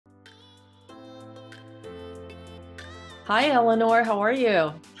Hi, Eleanor. How are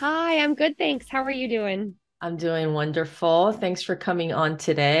you? Hi, I'm good, thanks. How are you doing? I'm doing wonderful. Thanks for coming on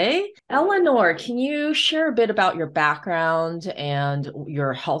today. Eleanor, can you share a bit about your background and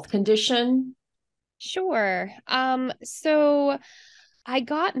your health condition? Sure. So I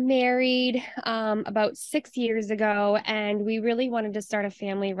got married about 6 years ago, and we really wanted to start a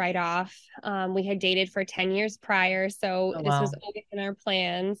family right off. We had dated for 10 years prior, so Oh, this was wow. always in our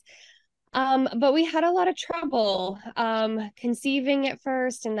plans. But we had a lot of trouble conceiving at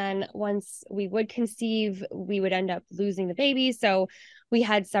first, and then once we would conceive, we would end up losing the baby. So we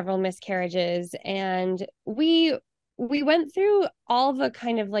had several miscarriages, and we went through all the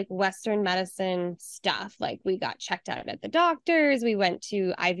kind of like Western medicine stuff. Like we got checked out at the doctors, we went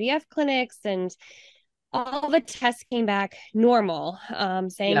to IVF clinics, and all the tests came back normal,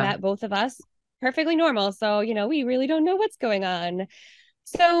 saying Yeah, that both of us perfectly normal. So, we really don't know what's going on.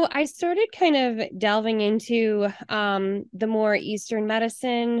 So I started kind of delving into the more Eastern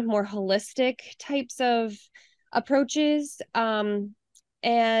medicine, more holistic types of approaches. And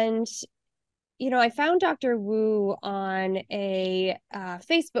I found Dr. Wu on a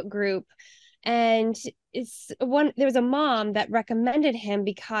Facebook group, and there was a mom that recommended him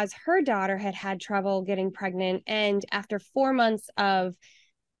because her daughter had had trouble getting pregnant, and after 4 months of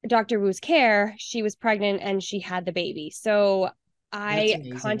Dr. Wu's care, she was pregnant and she had the baby. So that's I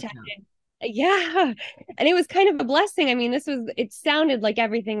amazing. Yeah. contacted, yeah, and it was kind of a blessing. I mean, it sounded like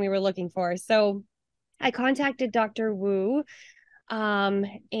everything we were looking for. So I contacted Dr. Wu, um,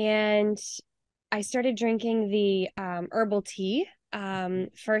 and I started drinking the herbal tea.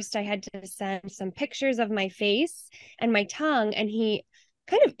 First, I had to send some pictures of my face and my tongue, and he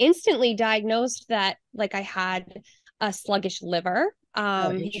kind of instantly diagnosed that like I had a sluggish liver.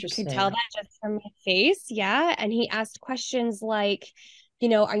 Oh, He could tell interesting. that just from my face, yeah. And he asked questions like,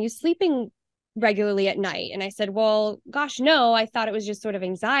 are you sleeping regularly at night? And I said, well, gosh, no. I thought it was just sort of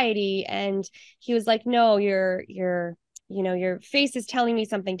anxiety. And he was like, no, your face is telling me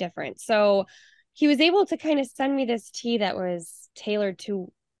something different. So he was able to kind of send me this tea that was tailored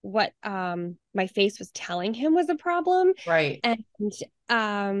to what my face was telling him was a problem. Right. And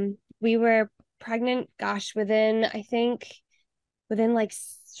we were pregnant, gosh, within like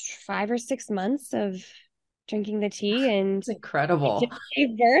 5 or 6 months of drinking the tea, and It's we incredible. just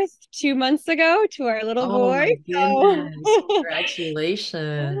gave birth 2 months ago to our little Oh boy. my So goodness.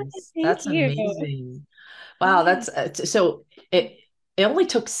 Congratulations. thank That's you. amazing. Wow, Yeah. that's so it only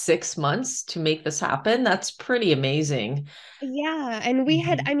took 6 months to make this happen. That's pretty amazing. Yeah, and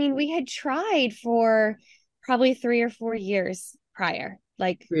Mhm. we had tried for probably 3 or 4 years prior,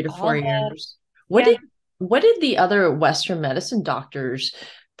 like Three to all four the, years. What yeah, did what did the other Western medicine doctors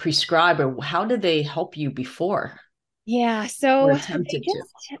prescribe, or how did they help you before yeah. or So attempted to?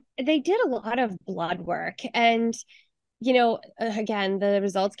 they did a lot of blood work, and again, the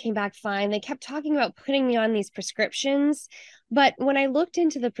results came back fine. They kept talking about putting me on these prescriptions, but when I looked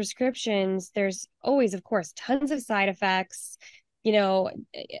into the prescriptions, there's always, of course, tons of side effects, you know,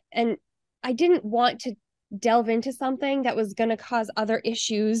 and I didn't want to delve into something that was going to cause other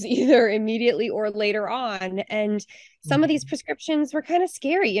issues either immediately or later on. And some of these Mhm. prescriptions were kind of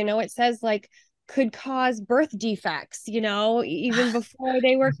scary. It says like could cause birth defects, even before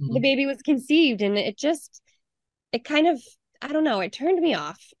the Mhm. baby was conceived. And it kind of, I don't know, it turned me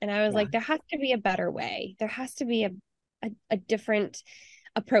off. And I was Yeah. like, there has to be a better way. There has to be a different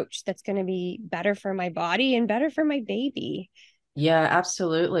approach that's going to be better for my body and better for my baby. Yeah,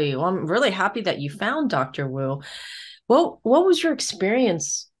 absolutely. Well, I'm really happy that you found Dr. Wu. What was your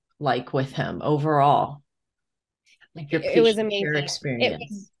experience like with him overall? Like your It was patient care amazing. It was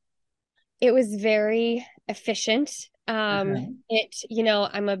experience? it was very efficient. Okay.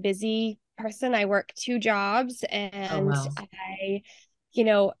 I'm a busy person. I work two jobs, Oh, and wow. you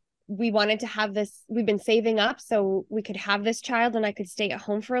know, we wanted to have this, we've been saving up so we could have this child and I could stay at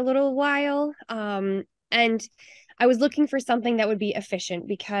home for a little while. And I was looking for something that would be efficient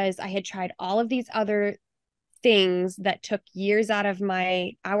because I had tried all of these other things that took years out of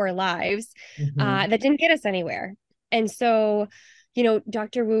our lives, Hmm. that didn't get us anywhere. And so,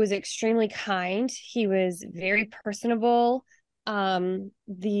 Dr. Wu was extremely kind. He was very personable.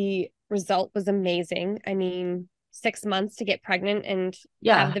 The result was amazing. I mean, 6 months to get pregnant and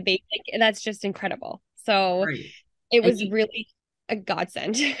have Yeah, the baby, like, that's just incredible. So right. it And was you really a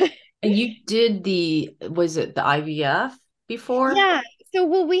godsend. and you did was it the IVF before? Yeah. So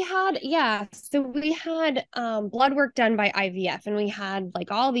we had blood work done by IVF, and we had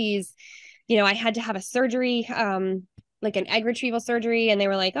like all these, I had to have a surgery, like an egg retrieval surgery, and they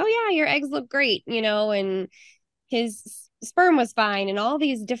were like, "Oh yeah, your eggs look great," and his sperm was fine, and all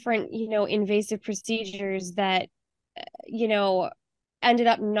these different, invasive procedures that you know, ended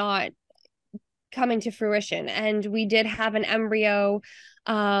up not coming to fruition. And we did have an embryo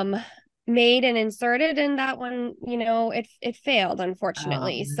um, made and inserted, and that one, it failed,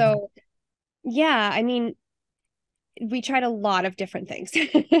 unfortunately. Um, So yeah, I mean, we tried a lot of different things.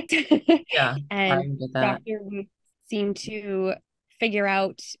 yeah, I And get that. Dr. Ruth seemed to figure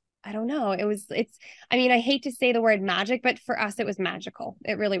out, I don't know, I mean, I hate to say the word magic, but for us, it was magical.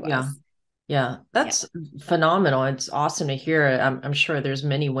 It really Yeah. was. Yeah, Yeah. that's phenomenal. It's awesome to hear. I'm sure there's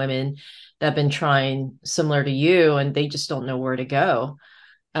many women that have been trying similar to you and they just don't know where to go.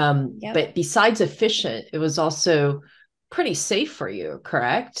 Yep. But besides efficient, it was also pretty safe for you,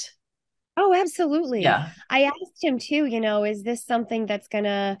 correct? Oh, absolutely. Yeah, I asked him too, is this something that's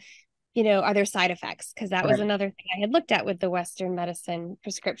gonna, are there side effects? Because that was right. another thing I had looked at with the Western medicine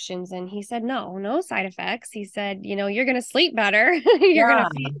prescriptions. And he said, no, no side effects. He said, you're going to sleep better. You're going to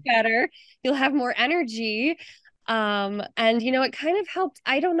Yeah, feel better. You'll have more energy. And, it kind of helped.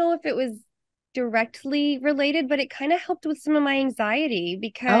 I don't know if it was directly related, but it kind of helped with some of my anxiety oh,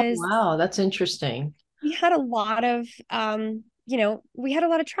 because wow. That's interesting. we had a lot of, we had a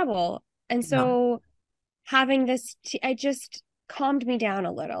lot of trouble. And Yeah. so having I just calmed me down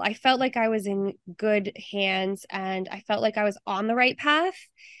a little. I felt like I was in good hands and I felt like I was on the right path.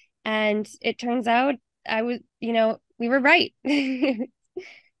 And it turns out I was, we were right.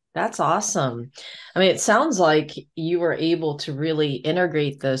 That's awesome. I mean, it sounds like you were able to really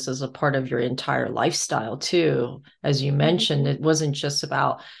integrate this as a part of your entire lifestyle, too. As you mentioned, Mhm. it wasn't just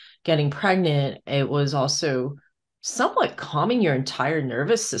about getting pregnant, it was also somewhat calming your entire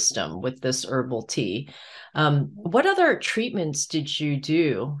nervous system with this herbal tea. What other treatments did you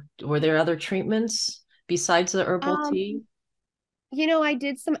do? Were there other treatments besides the herbal tea? Um, I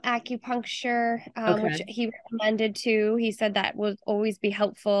did some acupuncture, which Okay. he recommended too. He said that would always be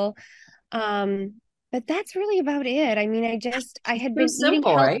helpful. Um, but that's really about it. I mean, I had So been eating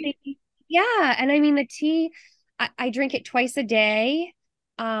simple, right? healthy. Yeah. And I mean, the tea, I drink it twice a day.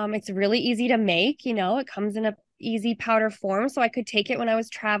 It's really easy to make, it comes in a easy powder form. So I could take it when I was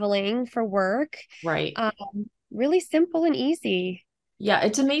traveling for work. Right. Um, really simple and easy. Yeah,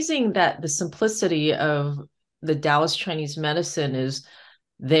 it's amazing that the simplicity of the Taoist Chinese medicine is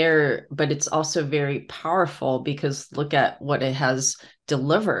there, but it's also very powerful because look at what it has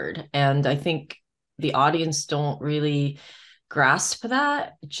delivered. And I think the audience don't really grasp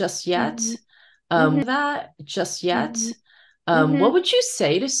that just yet. Hmm. Hmm. That just yet. Hmm. Hmm. What would you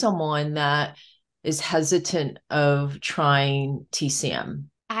say to someone that is hesitant of trying TCM?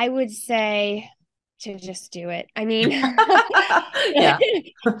 I would say to just do it. I mean, Yeah,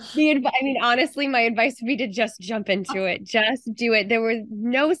 I mean, honestly, my advice would be to just jump into it. Just do it. There were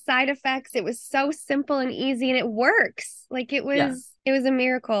no side effects. It was so simple and easy and it works. Like yeah, it was a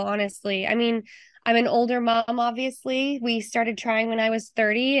miracle, honestly. I mean, I'm an older mom, obviously. We started trying when I was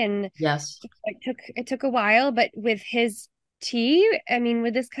 30 and yes. it took a while, but with his tea, I mean,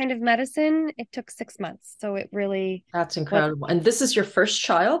 with this kind of medicine, it took 6 months. So it really That's was. incredible. And this is your first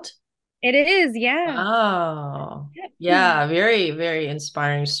child? It is, yeah. Wow. Yep. Yeah, very, very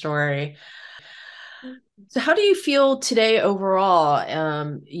inspiring story. So how do you feel today overall?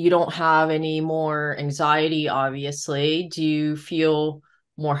 You don't have any more anxiety, obviously. Do you feel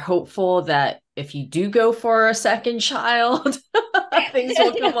more hopeful that if you do go for a second child, things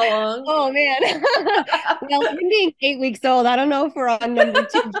will come along? Oh man. Well, him being 8 weeks old, I don't know if we're on number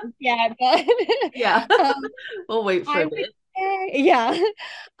two just yet, but Yeah, um, we'll wait for I a would bit. say, yeah.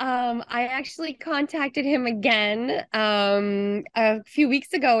 I actually contacted him again a few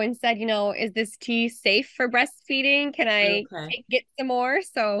weeks ago and said, is this tea safe for breastfeeding? Can I Okay, get some more?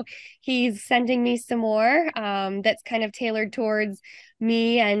 So he's sending me some more that's kind of tailored towards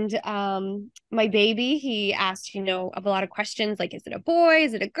me and my baby. He asked, of a lot of questions like, is it a boy?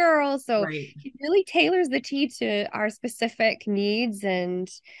 Is it a girl? So right. he really tailors the tea to our specific needs and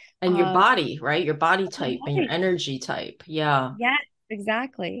And your um, body, right? Your body type and your energy type. Yeah. yes,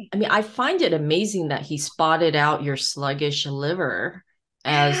 exactly. I mean, I find it amazing that he spotted out your sluggish liver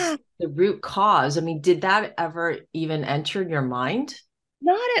as Yeah, the root cause. I mean, did that ever even enter your mind?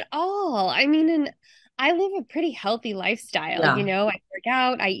 not at all. I mean, and I live a pretty healthy lifestyle, Yeah. I work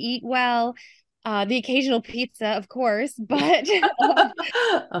out, I eat well, the occasional pizza, of course, but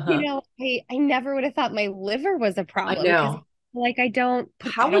Uh-huh. I never would have thought my liver was a I problem because know. like I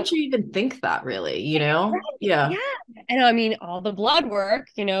How don't would you even think that, really? right. Yeah. Yeah. And I mean, all the blood work,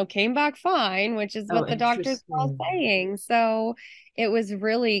 came back fine, which is Oh, what the doctors were all interesting. saying. So it was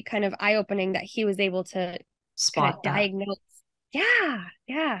really kind of eye-opening that he was able to kind of Spot that. diagnose. Yeah.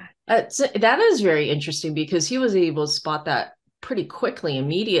 Yeah. That is very interesting because he was able to spot that pretty quickly,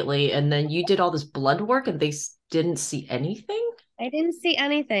 immediately. And then you did all this blood work and they didn't see anything? I didn't see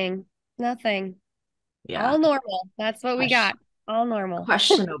anything. Nothing. Yeah. All normal. That's what we Ques- got. All normal.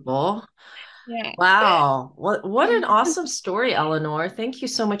 Questionable. Yeah. Wow. What an awesome story, Eleanor. Thank you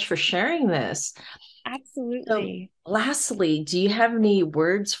so much for sharing this. So, Absolutely. lastly, do you have any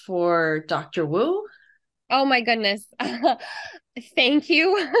words for Dr. Wu? Oh my goodness. Thank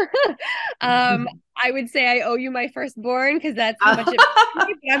you. um, I would say I owe you my firstborn because that's how much it means to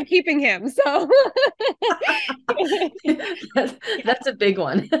me, but I'm keeping him. So That's a big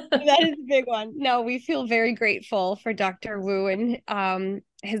one. that is a big one. No, we feel very grateful for Dr. Wu and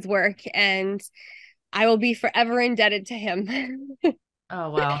his work, and I will be forever indebted to him. Oh,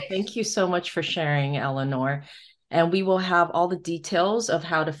 wow. Thank you so much for sharing, Eleanor. And we will have all the details of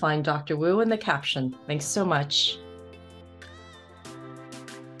how to find Dr. Wu in the caption. Thanks so much.